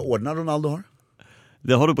du veta vilka ordnar Ronaldo har?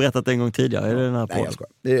 Det har du berättat en gång tidigare i den här podden. Nej, jag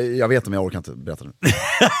skojar. Jag vet, men jag orkar inte berätta nu.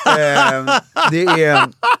 Det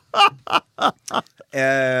är...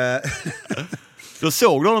 Då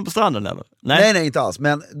såg du honom på stranden eller? Nej, inte alls.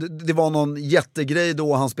 Men det var någon jättegrej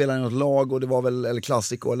då. Han spelade i något lag och det var väl eller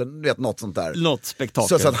klassiko eller du vet, något sånt där. Något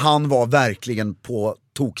spektakel. Så att han var verkligen på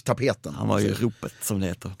toktapeten. Han var ju ropet, som det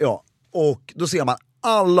heter. Ja, och då ser man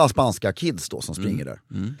alla spanska kids då som springer där.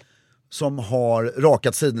 Som har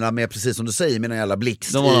rakat sidorna med, precis som du säger, med en jävla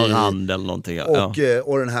blixt. De har en hand eller någonting. Ja.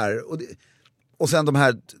 Och den här... Och sen de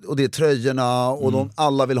här, och det är tröjorna och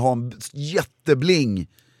alla vill ha en jättebling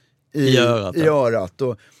i örat.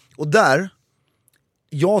 Och där,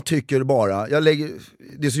 jag tycker bara,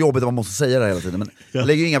 det är så jobbigt att man måste säga det hela tiden, men jag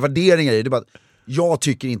lägger inga värderingar i det. Bara, jag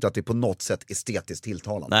tycker inte att det på något sätt estetiskt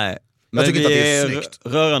tilltalande. Nej, men jag tycker inte att det är snyggt.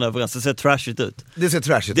 Rörande överens, det ser trashigt ut. Det ser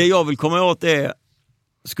trashigt ut. Det jag vill komma åt är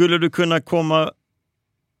Skulle du kunna komma...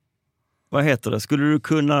 Vad heter det? Skulle du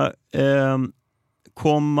kunna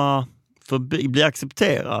bli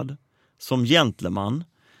accepterad som gentleman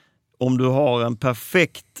om du har en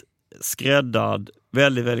perfekt skräddad,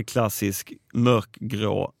 väldigt, väldigt klassisk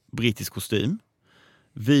mörkgrå brittisk kostym,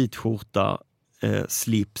 vit skjorta,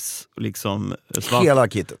 slips, liksom Hela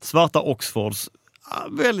kittet. svarta Oxfords,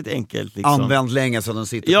 väldigt enkelt liksom. Använd länge så den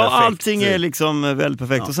sitter Ja, perfekt. allting är liksom väldigt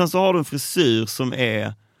perfekt. Ja. Och sen så har du en frisyr som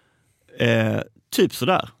är typ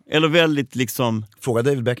sådär. Eller väldigt liksom Fråga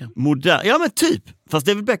David Beckham. modern. Ja men typ. Fast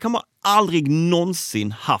David Beckham har aldrig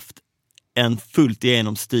någonsin haft en fullt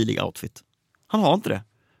igenom stilig outfit. Han har inte det.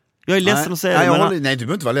 Jag är ledsen att säga det. Men Nej, du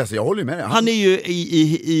behöver inte vara ledsen. Jag håller ju med dig. han är ju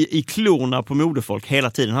i klorna på modefolk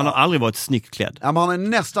hela tiden. Han har aldrig varit snyggt klädd. Ja, men han har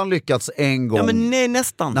nästan lyckats en gång. Ja men nej,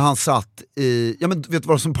 nästan. När han satt i... Ja, men vet du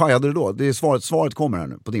vad som pajade det då? Det är svaret kommer här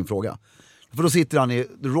nu på din fråga. För då sitter han i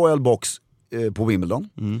The Royal Box på Wimbledon.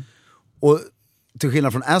 Och till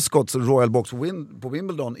skillnad från Ascots Royal Box på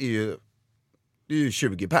Wimbledon det är ju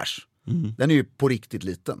 20 pers. Den är ju på riktigt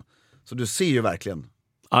liten. Så du ser ju verkligen...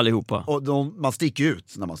 Allihopa. Och man sticker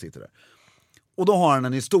ut när man sitter där. Och då har han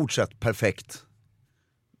en i stort sett perfekt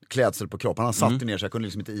klädsel på kroppen. Han satt ner så jag kunde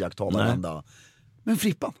liksom inte iaktta varenda. Men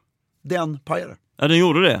Frippan, den pajade. Ja, den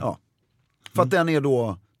gjorde det. Ja. För att den är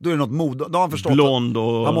då är det något mod. Då har han förstått Blond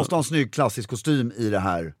och... han måste ha en snygg klassisk kostym i det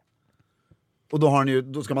här. Och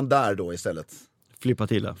då ska man där då istället Flippa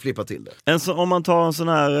till det. Om man tar en sån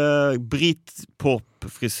här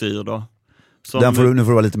Britpop-frisyr då. Nu får du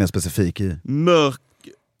vara lite mer specifik i.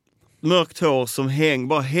 Mörkt hår som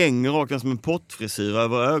bara hänger rakt som en pottfrisyr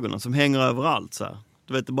över ögonen. Som hänger överallt så här.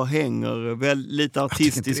 Du vet, det bara hänger lite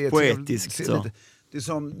artistiskt, poetiskt. Så. Det är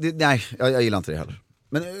som, nej, jag gillar inte det heller.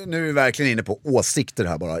 Men nu är vi verkligen inne på åsikter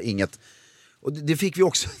här bara. Inget. Och det fick vi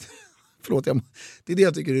också. Förlåt, det är det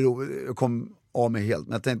jag tycker är roligt. Jag kom av mig helt.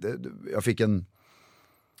 Men jag tänkte,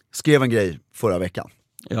 skrev en grej förra veckan.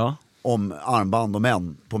 Ja. Om armband och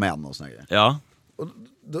män på män och såna grejer. Ja. Och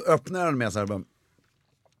då öppnar den med så här.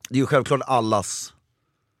 Det är ju självklart alla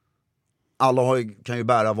kan ju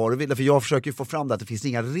bära vad du vill. För jag försöker ju få fram det att det finns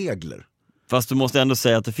inga regler. Fast du måste ändå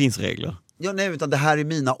säga att det finns regler. Ja, nej, utan det här är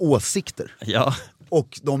mina åsikter. Ja.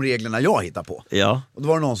 Och de reglerna jag hittar på. Ja. Och då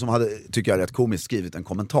var det någon som hade, tycker jag rätt komiskt, skrivit en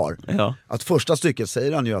kommentar. Ja. Att första stycket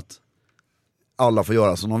säger han ju att alla får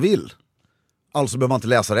göra som de vill. Alltså behöver man inte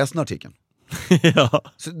läsa resten av artikeln. Ja.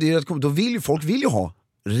 Så det är rätt komiskt. Folk vill ju ha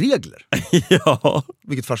regler. Ja.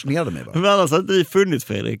 Vilket fascinerade mig bara. Men annars hade det inte funnits,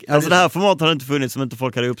 Fredrik. Alltså det här formatet hade inte funnits om inte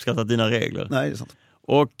folk hade uppskattat dina regler. Nej, det är sant.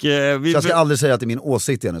 Och, så jag ska aldrig säga att det är min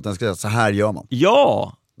åsikt igen, utan jag ska säga att så här gör man.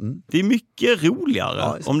 Ja, det är mycket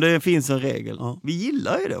roligare om det finns en regel. Ja. Vi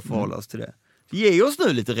gillar ju det att förhålla oss till det. Ge oss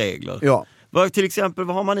nu lite regler. Ja. Till exempel,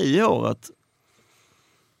 vad har man i håret?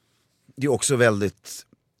 Det är också väldigt...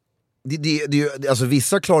 alltså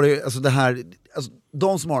vissa klarar ju... Alltså det här, alltså,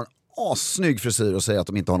 de som har en assnygg frisyr och säger att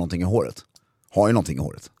de inte har någonting i håret har ju någonting i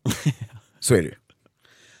håret. Så är det ju.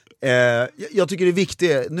 Jag tycker det är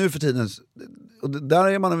viktigt nu för tiden, och där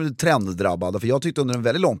är man väl trenddrabbad, för jag tyckte under en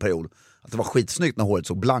väldigt lång period att det var skitsnyggt när håret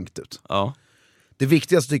såg blankt ut. Ja. Det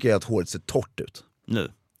viktigaste tycker jag är att håret ser torrt ut.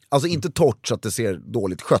 Nu. Alltså inte torrt så att det ser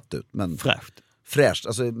dåligt skött ut, men fräscht.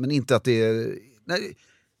 Alltså, men inte att det är... Nej,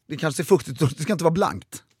 det kanske ser fuktigt ut, det ska inte vara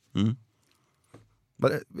blankt.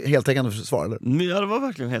 Heltäckande svar, eller? Ja, det var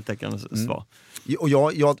verkligen heltäckande svar.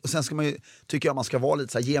 Och sen ska man ju, tycker jag man ska vara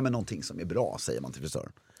lite så här, ge mig någonting som är bra, säger man till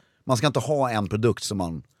frisören. Man ska inte ha en produkt som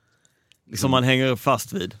man... Liksom, som man hänger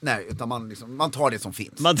fast vid. Nej, utan man tar det som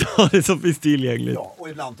finns. Man tar det som finns tillgängligt. Ja, och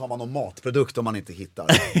ibland tar man någon matprodukt om man inte hittar.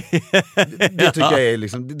 Det tycker jag är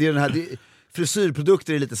liksom... Det är den här,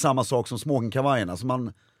 frisyrprodukter är lite samma sak som smokingkavajerna. Så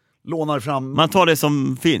man lånar fram... Man tar det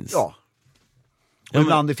som finns. Ja. Och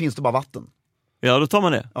ibland det finns det bara vatten. Ja, då tar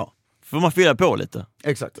man det. Ja. Får man fylla på lite.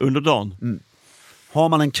 Exakt. Under dagen. Har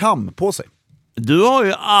man en kam på sig? Du har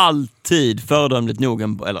ju alltid föredömligt nog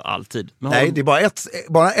eller alltid. Men nej, det är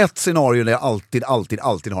bara ett scenario där jag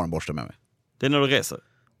alltid har en borste med mig. Det är när du reser?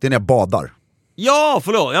 Det är när jag badar. Ja,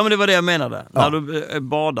 förlåt. Ja, men det var det jag menade. Ja. När du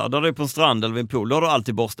badar, där du är på en strand eller vid en pool, då har du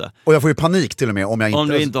alltid borste. Och jag får ju panik till och med om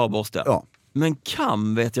du inte har borste. Ja. Men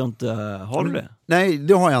kam vet jag inte. Har du det? Nej,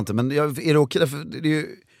 det har jag inte. Men är det okej? Det är ju...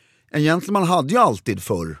 En gentleman hade ju alltid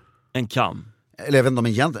förr en kam. Eller jag vet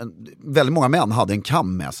inte om väldigt många män hade en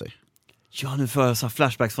kam med sig. Ja, nu får jag så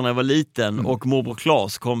flashbacks från när jag var liten och morbror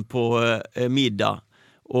Claes kom på middag.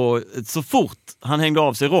 Och så fort han hängde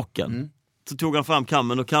av sig rocken så tog han fram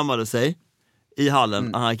kammen och kammade sig i hallen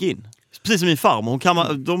när han gick in. Precis som min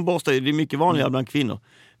farmor. De borstar ju, det är mycket vanligare bland kvinnor.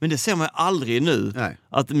 Men det ser man ju aldrig nu. Nej.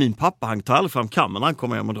 Att min pappa, han tar aldrig fram kammen när han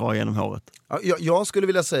kommer hem och drar igenom håret. Ja, jag skulle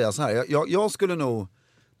vilja säga så här. Jag skulle nog...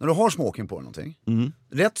 när du har smoking på någonting,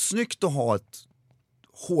 rätt snyggt att ha ett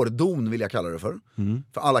hårdon, vill jag kalla det för.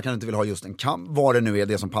 För alla kan inte vilja ha just en kam, vad det nu är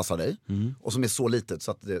det som passar dig. Och som är så litet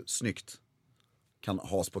så att det snyggt kan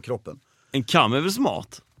has på kroppen. En kam är väl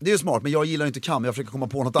smart? Det är ju smart, men jag gillar inte kam. Jag försöker komma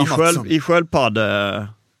på något annat. I sköldpadde...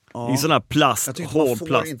 I sån här plast, hård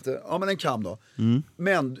plast. Inte, ja, men en kam då.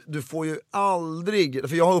 Men du får ju aldrig...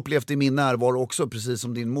 För jag har upplevt det i min närvaro också, precis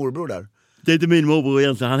som din morbror där. Det är inte min morbror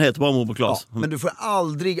egentligen, han heter bara morbror Klas. Ja, men du får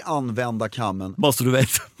aldrig använda kammen. Bara så du vet.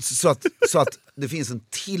 Så att det finns en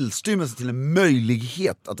tillstymmelse till en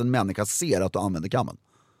möjlighet att en människa ser att du använder kammen.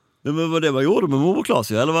 Men vad det var gjorde med morbror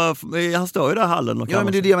Klas ju? Eller han står ju där i hallen och ja,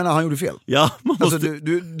 men det är det jag menar, han gjorde fel. Ja, man måste... alltså,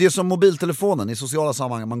 det är som mobiltelefonen i sociala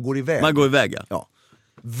sammanhang, man går iväg. Man går iväg, ja.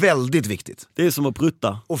 Väldigt viktigt. Det är som att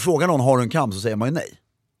prutta. Och frågar någon, har du en kam, så säger man ju nej.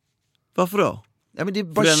 Varför då? Ja, men det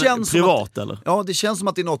bara känns privat som att, eller? Ja, det känns som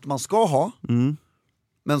att det är något man ska ha,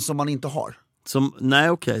 men som man inte har. Som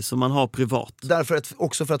man har privat. Därför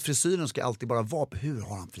också för att frisyren ska alltid bara vara, hur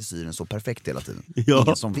har han frisyren så perfekt hela tiden? Ja.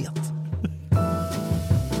 Ingen som vet.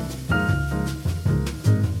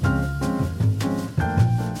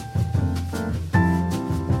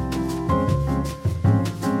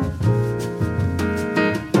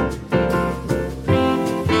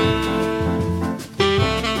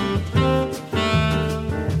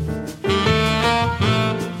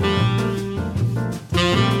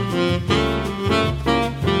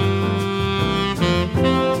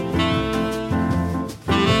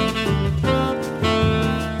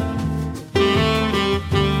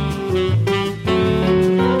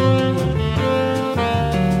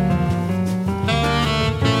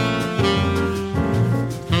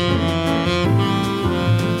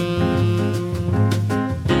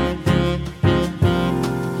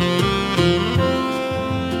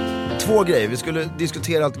 Grejer. Vi skulle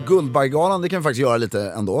diskutera Guldbaggegalan, det kan vi faktiskt göra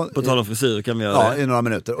lite ändå. På tal om frisyr kan vi göra det. I några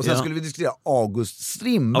minuter. Och sen skulle vi diskutera August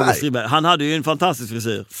Strindberg. Han hade ju en fantastisk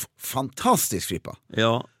frisyr. Fantastisk frippa.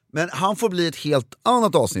 Ja. Men han får bli ett helt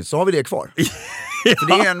annat avsnitt, så har vi det kvar. För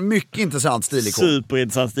det är en mycket intressant stilikon.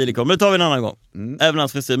 Superintressant stilikon, men det tar vi en annan gång. Även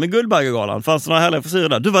hans frisyr. Men Guldbaggegalan, fanns det några härliga frisyrer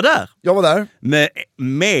där? Du var där! Jag var där.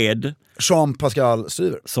 Med Jean-Pascal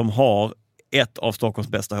Stryver. Som har ett av Stockholms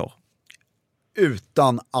bästa hår.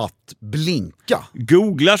 Utan att blinka.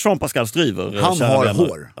 Googla Jean-Pascal Stryver. Han har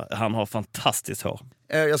hår. Han har fantastiskt hår.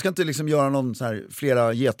 Jag ska inte liksom göra någon så här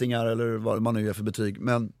flera getingar eller vad man nu gör för betyg,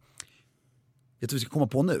 men jag tror vi ska komma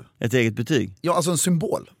på nu. Ett eget betyg? Ja, alltså en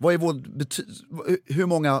symbol. Vad är vår betyg? Hur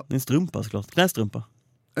många... En strumpa såklart. Knästrumpa.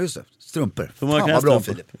 Ja, just det. Strumpor. För många fan vad bra,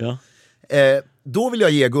 Filip. Ja. Då vill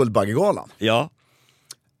jag ge Guldbaggegalan. Ja.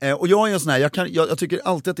 Och jag är en sån här, jag tycker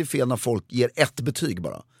alltid att det är fel när folk ger ett betyg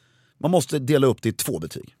bara. Man måste dela upp det i 2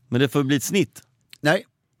 betyg. Men det får bli ett snitt? Nej.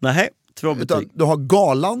 Nej, 2 betyg. Utan du har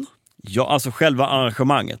galan. Ja, alltså själva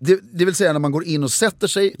arrangemanget. Det vill säga när man går in och sätter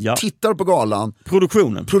sig, tittar på galan.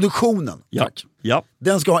 Produktionen, ja. Tack. Ja.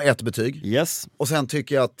 Den ska ha 1 betyg. Yes. Och sen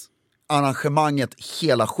tycker jag att arrangemanget,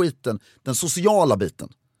 hela skiten, den sociala biten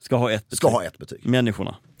ska ha 1 betyg. Ska ha 1 betyg.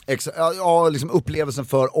 Människorna. Ja, liksom upplevelsen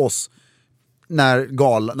för oss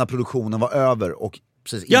när produktionen var över och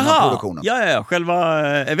precis innan produktionen. Ja, själva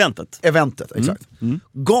eventet. Eventet, exakt.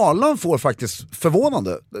 Galan får faktiskt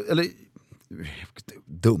förvånande, eller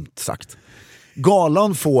dumt sagt.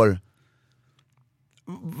 Galan får,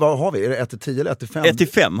 vad har vi? Är det 1-10 eller 1-5?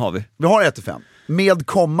 1-5 har vi. Vi har 1-5. Med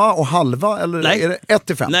komma och halva, eller nej. Är det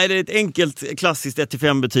 1-5? Nej, det är ett enkelt klassiskt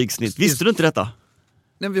 1-5 betygssnitt. Visste du inte detta?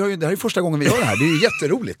 Nej, det här är första gången vi gör det här. Det är ju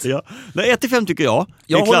jätteroligt. Ja. Nej, 1-5 tycker jag.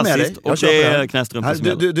 Det är klassiskt och det är knästrumpor som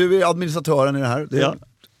gäller. Du är administratören i det här. Ja.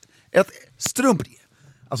 Ett strump.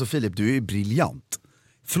 Alltså Filip, du är ju briljant.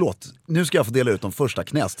 Förlåt, nu ska jag få dela ut de första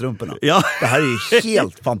knästrumporna. Ja. Det här är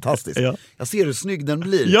helt fantastiskt. Ja. Jag ser hur snygg den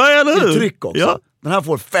blir. Ja, eller hur? I tryck också. Ja. Den här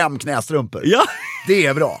får 5 knästrumpor. Ja. Det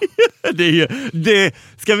är bra. det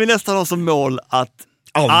ska vi nästan ha som mål att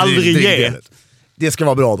aldrig ge. Det ska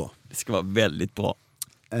vara bra då. Det ska vara väldigt bra.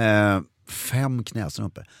 5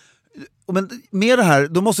 knästrumpor. Men med det här,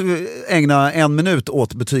 då måste vi ägna 1 minut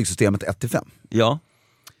åt betygssystemet 1-5. Ja.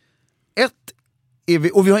 1 är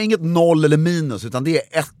vi, och vi har inget 0 eller minus, utan det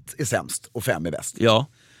är 1 är sämst och 5 är bäst. Ja.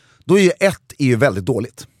 Då är ju 1 är ju väldigt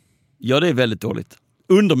dåligt. Ja, det är väldigt dåligt.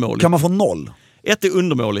 Undermåligt. Kan man få 0? 1 är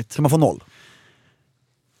undermåligt. Kan man få 0?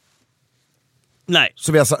 Nej.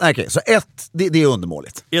 Så vi har sagt, okej, så 1 det är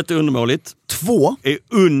undermåligt. 1 är undermåligt. 2 är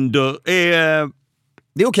under...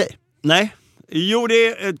 Det är okej. Nej. Jo, det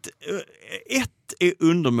är 1 är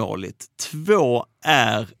undermåligt. 2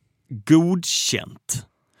 är godkänt.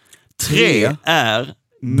 3 är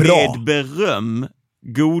bra. Med beröm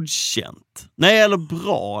godkänt. Nej, eller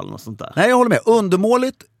bra eller något sånt där. Nej, jag håller med.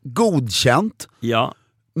 Undermåligt, godkänt. Ja.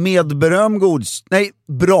 Med beröm nej,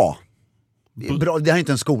 bra. Bra. Det här är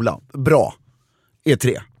inte en skola. Bra är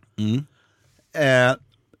 3.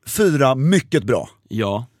 4 mycket bra.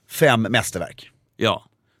 Ja. 5 mästerverk. Ja.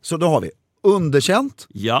 Så då har vi underkänt,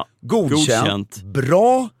 Ja. godkänt.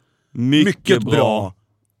 Bra, mycket bra,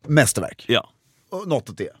 mästerverk. Ja. Och något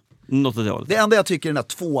åt det. Något åt det hållet. Det enda jag tycker är den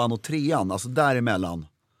där 2:an och 3:an, alltså däremellan.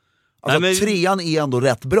 Alltså Nej, men 3:an är ändå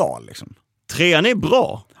rätt bra liksom. 3:an är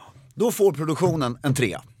bra. Då får produktionen en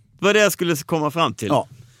 3. Det var det jag skulle komma fram till. Ja.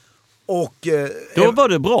 Och Då var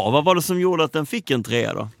det bra. Vad var det som gjorde att den fick en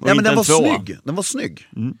 3 då? nej, men den var snygg. Den var snygg.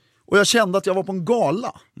 Och jag kände att jag var på en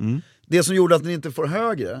gala. Det som gjorde att den inte får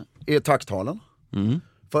högre är takttalen.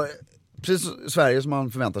 För precis i Sverige som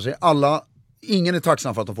man förväntar sig, ingen är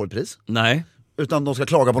tacksam för att de får ett pris. Nej, Utan de ska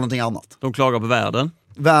klaga på någonting annat. de klagar på världen.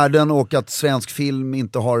 Världen och att svensk film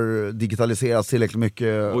inte har digitaliserats tillräckligt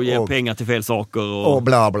mycket. Och ger pengar till fel saker. Och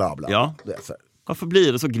bla bla bla. Ja. Det är så här. Varför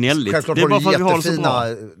blir det så gnälligt? Självklart det är har bara du för att vi har det så bra.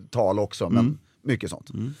 jättefina tal också, men mycket sånt.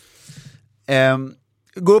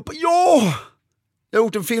 Gå upp, ja! Jag har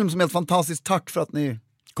gjort en film som är helt fantastisk, tack för att ni...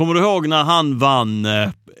 Kommer du ihåg när han vann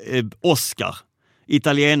Oscar?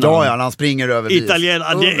 Italienaren. Ja, när han springer över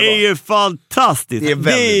Italienaren, det är ju fantastiskt.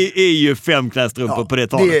 Det är ju 5 klädstrumpor på det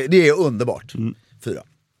talet. Det är underbart. 4.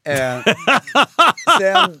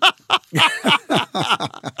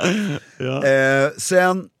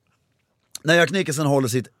 Sen när Jack Nicholson håller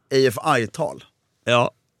sitt AFI-tal,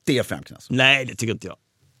 Ja. det är 5 knäs. Nej, det tycker inte jag.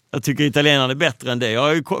 Jag tycker italienarna är bättre än det. Jag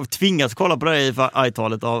har ju tvingats kolla på det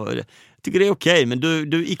AFI-talet. Jag tycker det är okej, men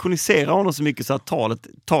du ikoniserar honom så mycket så att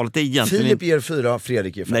talet är egentligen... Filip ger 4,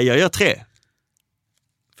 Fredrik ger 5. Nej, jag gör 3.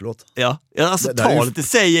 Förlåt. Ja, alltså det är talet i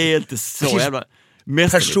sig är inte så jävla...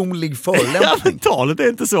 Personlig förolämpning. Talet är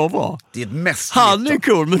inte så bra. Det är ett mästerligt. Han är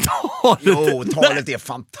cool, men talet... Jo, talet är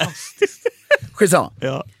fantastiskt. Skitsamma.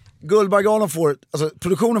 Ja. Guldbaggegalan får, alltså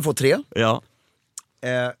produktionen får 3. Ja.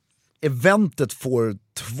 Eventet får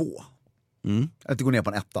 2. Jag inte gå ner på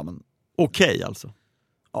en 1, men... Okej, alltså.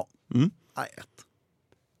 Ja. Nej, 1.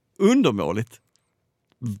 Undermåligt.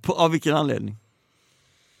 Av vilken anledning?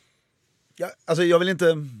 Alltså jag vill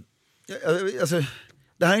inte... Alltså,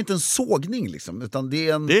 det här är inte en sågning liksom, utan det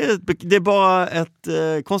är en... Det är bara ett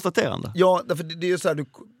konstaterande. Ja, därför det är ju så här,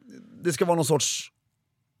 det ska vara någon sorts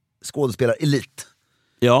skådespelarelit.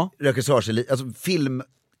 Ja. Regissörselit, alltså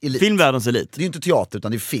filmelit. Filmvärldens elit. Det är ju inte teater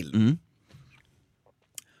utan det är film.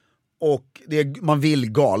 Och man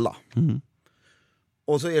vill gala.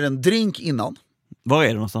 Och så är det en drink innan. Var är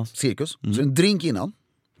det någonstans? Cirkus. Så är det en drink innan.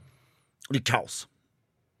 Och det är kaos.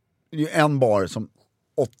 Det är ju en bar som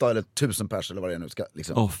 8 eller 1000 pers eller vad det är nu ska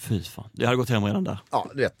liksom. Fy fan. Det hade gått hem redan där. Ja,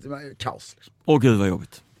 du vet, det är kaos liksom. Gud vad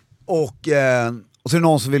jobbigt. Och så är det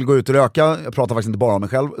någon som vill gå ut och röka. Jag pratar faktiskt inte bara om mig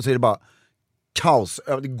själv. Så är det bara kaos.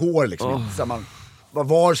 Det går liksom inte. Så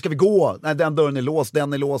var ska vi gå? Nej, den dörren är låst,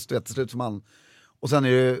 den är låst. Du vet, till slut som man... Och sen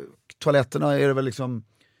är det toaletterna är det väl liksom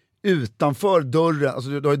utanför dörren. Alltså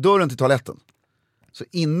du har ju dörren till toaletten. Så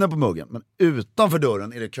inne på muggen. Men utanför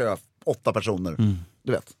dörren är det kö 8 personer.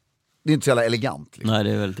 Du vet. Det är inte så jävla elegant. Liksom. Nej,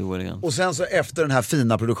 det är väldigt oelegant. Och sen så efter den här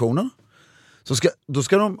fina produktionen så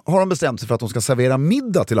har de bestämt sig för att de ska servera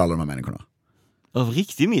middag till alla de här människorna.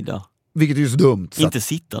 Riktig middag? Vilket är ju så dumt. Så inte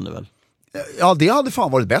sittande väl? Ja, det hade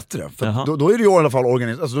fan varit bättre. För då är det ju i alla fall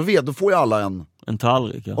organiserat. Alltså då får ju alla en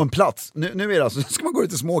tallrik. Ja. Och en plats. Nu är det alltså, ska man gå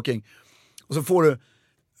ut i smoking. Och så får du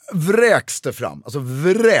vräks det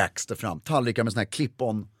fram tallrikar med sån här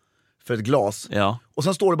clip-on för ett glas. Ja. Och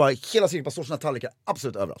sen står det bara, hela cirkeln står såna här tallrikar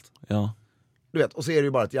absolut överallt. Ja. Du vet, och så är det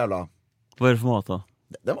ju bara ett jävla... Vad är det för mat då?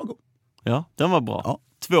 Den var god. Ja, den var bra. Ja.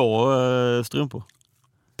 2 strumpor.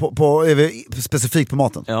 Är vi specifikt på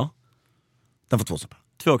maten? Ja. Den får 2 strumpor.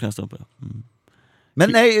 2 knästrumpor, ja.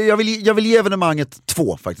 Men nej, jag vill ge evenemanget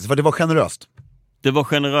 2 faktiskt, för det var generöst. Det var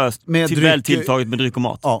generöst, väl tilltaget med dryck och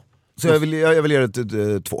mat. Ja, så jag vill ge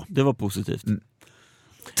det 2. Det var positivt.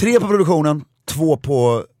 3 på produktionen, 2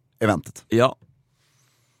 på eventet. Ja.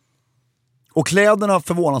 Och kläderna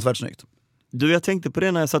förvånansvärt snyggt. Du, jag tänkte på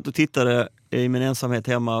det när jag satt och tittade i min ensamhet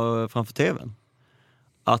hemma framför tvn.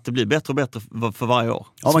 Att det blir bättre och bättre för varje år.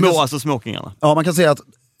 Ja, alltså smokingarna. Ja, man kan säga att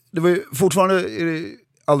det var ju fortfarande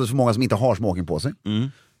alldeles för många som inte har smoking på sig.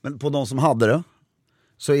 Men på de som hade det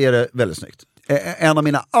så är det väldigt snyggt. En av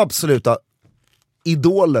mina absoluta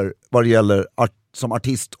idoler vad det gäller som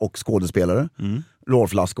artist och skådespelare,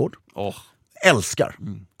 Rolf Lassgård. Älskar.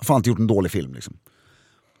 Har fan inte gjort en dålig film liksom.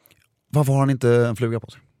 Varför har han inte en fluga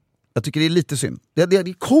på sig? Jag tycker det är lite synd. Det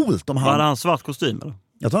är coolt om han... Var det han svart kostym eller?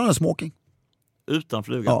 Jag tror han har en smoking. Utan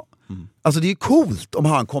fluga? Ja. Alltså det är coolt om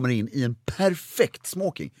han kommer in i en perfekt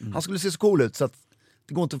smoking. Han skulle se så cool ut så att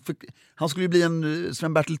Det går inte han skulle ju bli en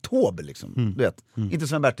Sven-Bertil Taube liksom. Du vet. Inte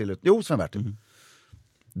Sven-Bertil, jo Sven-Bertil.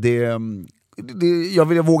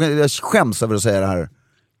 Jag skäms över att säga det här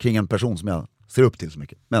kring en person som jag ser upp till så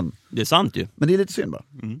mycket. Men det är sant ju. Men det är lite synd bara.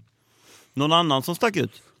 Någon annan som stack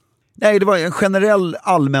ut? Nej, det var en generell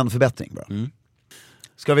allmän förbättring bara.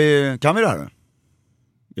 Kan vi det här?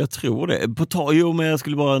 Jag tror det. Men jag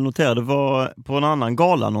skulle bara notera, det var på en annan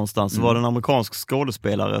gala någonstans, så var det en amerikansk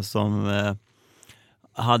skådespelare som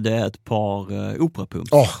hade ett par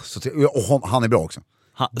operapumps. Han är bra också.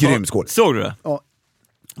 Grym skådespelare. Såg du det? Ja.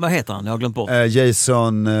 Vad heter han? Jag har glömt bort.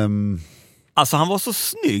 Jason... Alltså han var så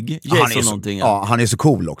snygg. Han är så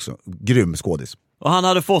cool också. Grym skådis. Och han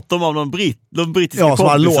hade fått dem av de brittiska kompisar. Som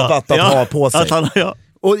har lovat att ha på sig. Ja.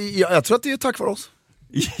 Och jag tror att det är tack vare oss.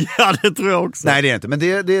 Ja, det tror jag också. Nej, det är inte. Men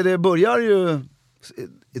det börjar ju...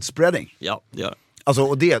 It's spreading. Ja, det gör det. Alltså,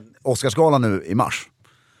 och det, Oscarsgalan nu i mars.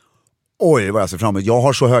 Oj, vad jag ser fram emot. Jag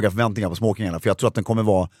har så höga förväntningar på smokingarna. För jag tror att den kommer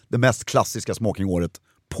vara det mest klassiska smokingåret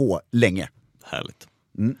på länge. Härligt.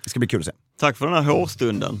 Det ska bli kul att se. Tack för den här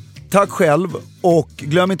hårstunden. Tack själv. Och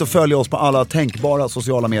glöm inte att följa oss på alla tänkbara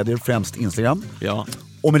sociala medier. Främst Instagram. Ja.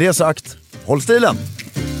 Och med det sagt, håll stilen!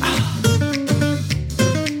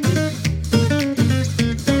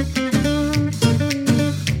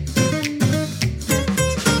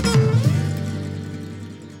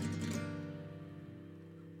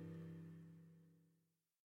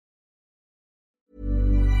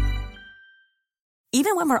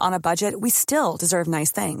 Even when we're on a budget, we still deserve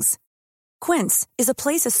nice things. Quince is a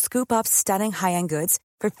place to scoop up stunning high-end goods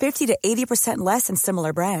for 50 to 80% less than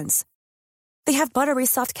similar brands. They have buttery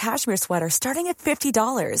soft cashmere sweaters starting at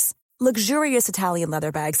 $50, luxurious Italian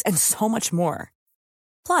leather bags, and so much more.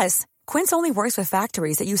 Plus, Quince only works with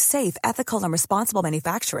factories that use safe, ethical, and responsible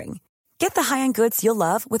manufacturing. Get the high-end goods you'll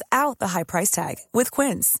love without the high price tag with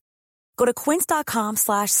Quince. Go to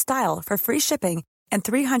quince.com/style for free shipping and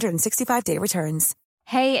 365-day returns.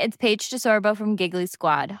 Hey, it's Paige DeSorbo from Giggly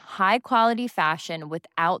Squad. High quality fashion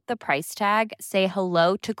without the price tag. Say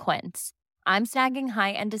hello to Quince. I'm snagging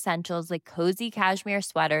high-end essentials like cozy cashmere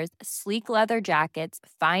sweaters, sleek leather jackets,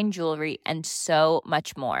 fine jewelry, and so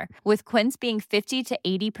much more. With Quince being 50 to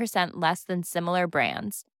 80% less than similar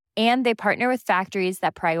brands. And they partner with factories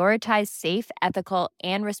that prioritize safe, ethical,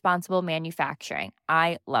 and responsible manufacturing.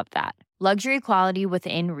 I love that. Luxury quality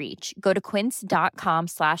within reach. Go to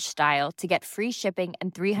quince.com/style to get free shipping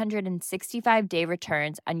and 365-day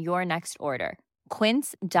returns on your next order.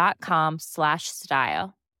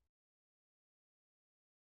 Quince.com/style.